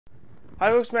Hi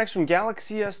folks, Max from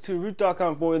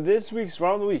GalaxyS2Root.com for this week's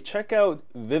ROM of the Week. Check out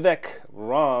Vivek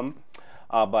ROM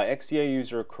by XDA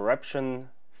user Corruption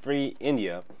Free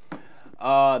India.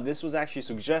 This was actually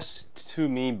suggested to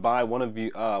me by one of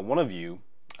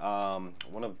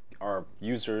our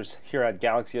users here at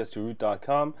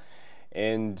GalaxyS2Root.com,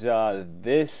 and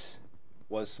this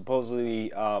was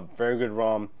supposedly very good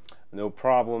ROM, no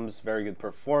problems, very good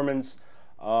performance.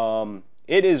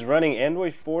 It is running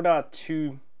Android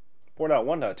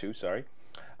 4.1.2, sorry,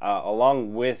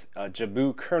 along with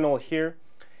Jabu kernel here,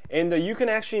 and you can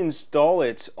actually install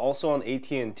it also on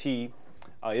AT&T.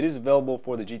 It is available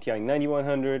for the GTI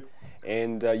 9100,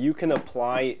 and you can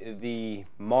apply the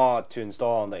mod to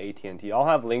install on the AT&T. I'll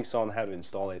have links on how to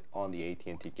install it on the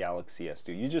AT&T Galaxy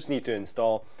S2. You just need to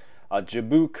install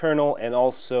Jabu kernel and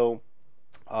also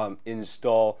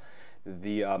install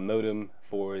the modem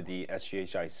for the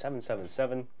SGHI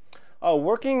 777.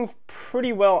 Working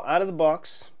pretty well out of the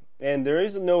box, and there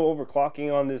is no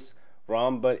overclocking on this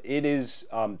ROM, but it is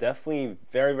definitely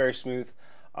very, very smooth.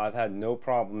 I've had no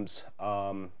problems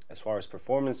as far as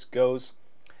performance goes,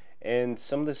 and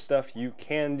some of the stuff you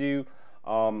can do,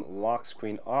 lock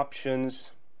screen options,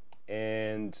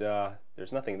 and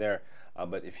there's nothing there.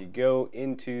 But if you go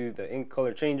into the ink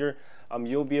color changer,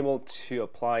 you'll be able to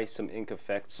apply some ink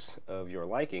effects of your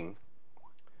liking,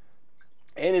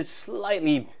 and it's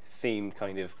slightly themed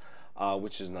kind of,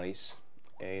 which is nice,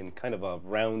 and kind of a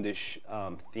roundish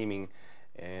theming,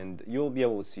 and you'll be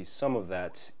able to see some of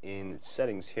that in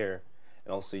settings here,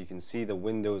 and also you can see the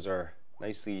windows are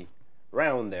nicely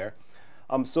round there.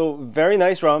 So very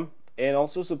nice ROM, and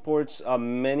also supports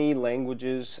many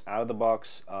languages out of the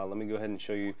box. Let me go ahead and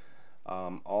show you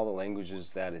all the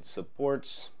languages that it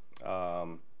supports.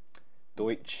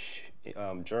 Deutsch,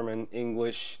 German,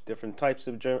 English, different types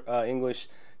of English,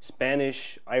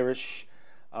 Spanish, Irish,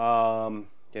 you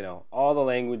know, all the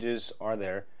languages are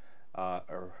there.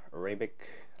 Arabic,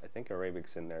 I think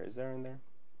Arabic's in there. Is there in there?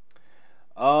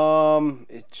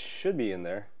 It should be in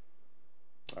there.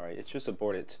 Alright, it should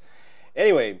support it.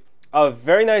 Anyway, a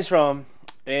very nice ROM,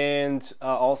 and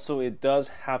also it does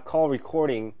have call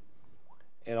recording,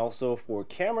 and also for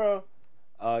camera,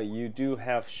 you do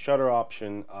have shutter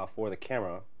option for the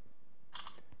camera.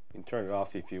 You can turn it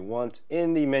off if you want.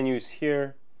 In the menus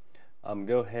here,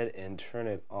 go ahead and turn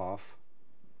it off,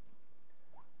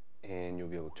 and you'll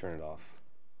be able to turn it off.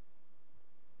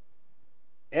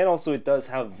 And also it does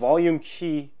have volume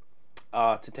key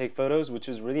to take photos, which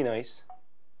is really nice.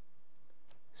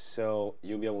 So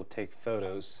you'll be able to take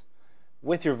photos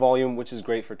with your volume, which is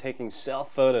great for taking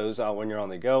self photos when you're on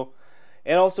the go.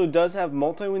 And also does have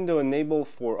multi-window enable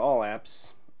for all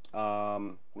apps.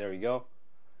 There we go.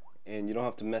 And you don't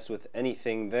have to mess with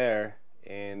anything there,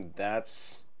 and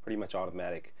that's pretty much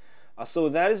automatic. So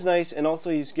that is nice, and also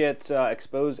you get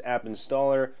Expose App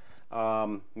Installer.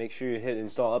 Make sure you hit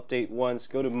Install Update once,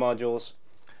 go to Modules,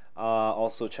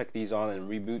 also check these on and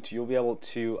reboot. You'll be able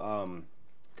to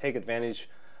take advantage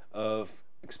of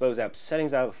Expose App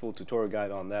settings. I have a full tutorial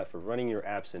guide on that for running your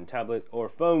apps in tablet or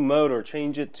phone mode, or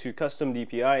change it to custom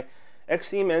DPI.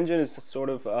 Xtheme engine is sort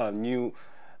of a new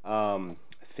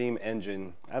theme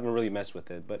engine. I haven't really messed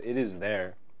with it, but it is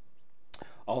there.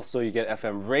 Also you get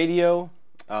FM radio,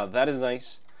 that is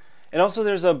nice, and also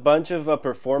there's a bunch of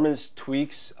performance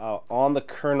tweaks on the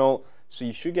kernel, so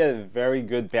you should get a very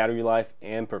good battery life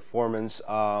and performance.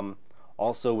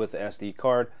 Also with the SD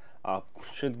card,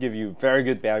 should give you very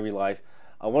good battery life.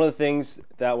 One of the things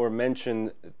that were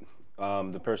mentioned,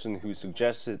 the person who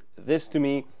suggested this to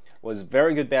me, was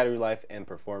very good battery life and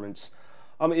performance.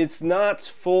 It's not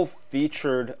full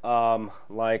featured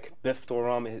like Biftor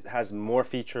ROM. It has more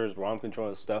features, ROM control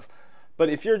and stuff. But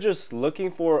if you're just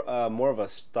looking for more of a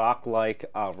stock-like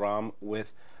ROM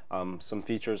with some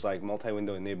features like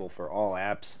multi-window enable for all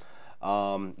apps,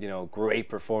 you know, great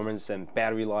performance and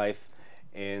battery life,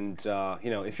 and you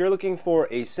know, if you're looking for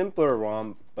a simpler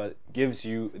ROM but gives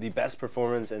you the best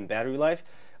performance and battery life,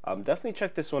 definitely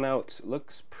check this one out. It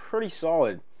looks pretty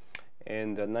solid,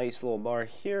 and a nice little bar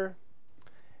here.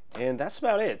 And that's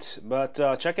about it. But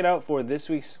check it out for this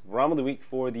week's ROM of the Week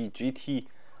for the GTI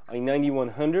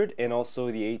 9100 and also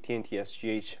the AT&T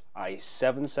SGHI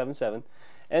 777.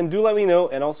 And do let me know.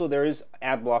 And also there is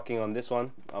ad blocking on this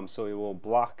one, so it will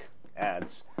block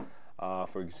ads.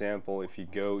 For example, if you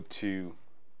go to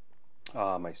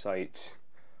my site,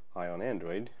 High on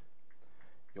Android,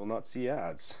 you'll not see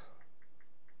ads.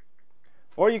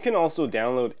 Or you can also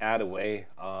download Ad Away,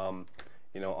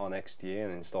 you know, on XDA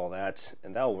and install that,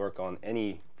 and that'll work on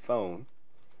any phone,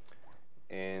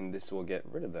 and this will get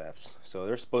rid of the apps. So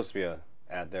there's supposed to be a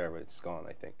ad there, but it's gone,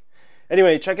 I think.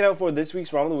 Anyway, check it out for this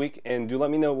week's ROM of the week, and do let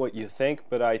me know what you think.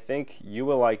 But I think you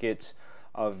will like it.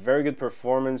 Very good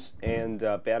performance and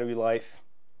battery life,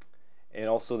 and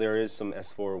also there is some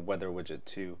S4 weather widget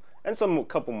too, and a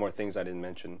couple more things I didn't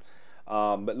mention.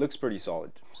 But looks pretty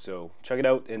solid. So check it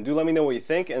out and do let me know what you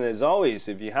think. And as always,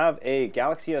 if you have a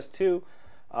Galaxy S2,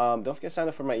 don't forget to sign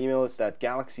up for my email list at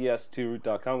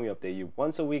galaxys2.com. We update you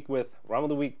once a week with ROM of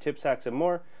the week, tips, hacks, and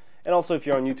more. And also, if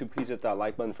you're on YouTube, please hit that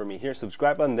like button for me here,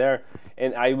 subscribe button there,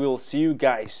 and I will see you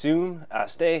guys soon.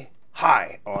 Stay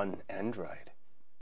high on Android.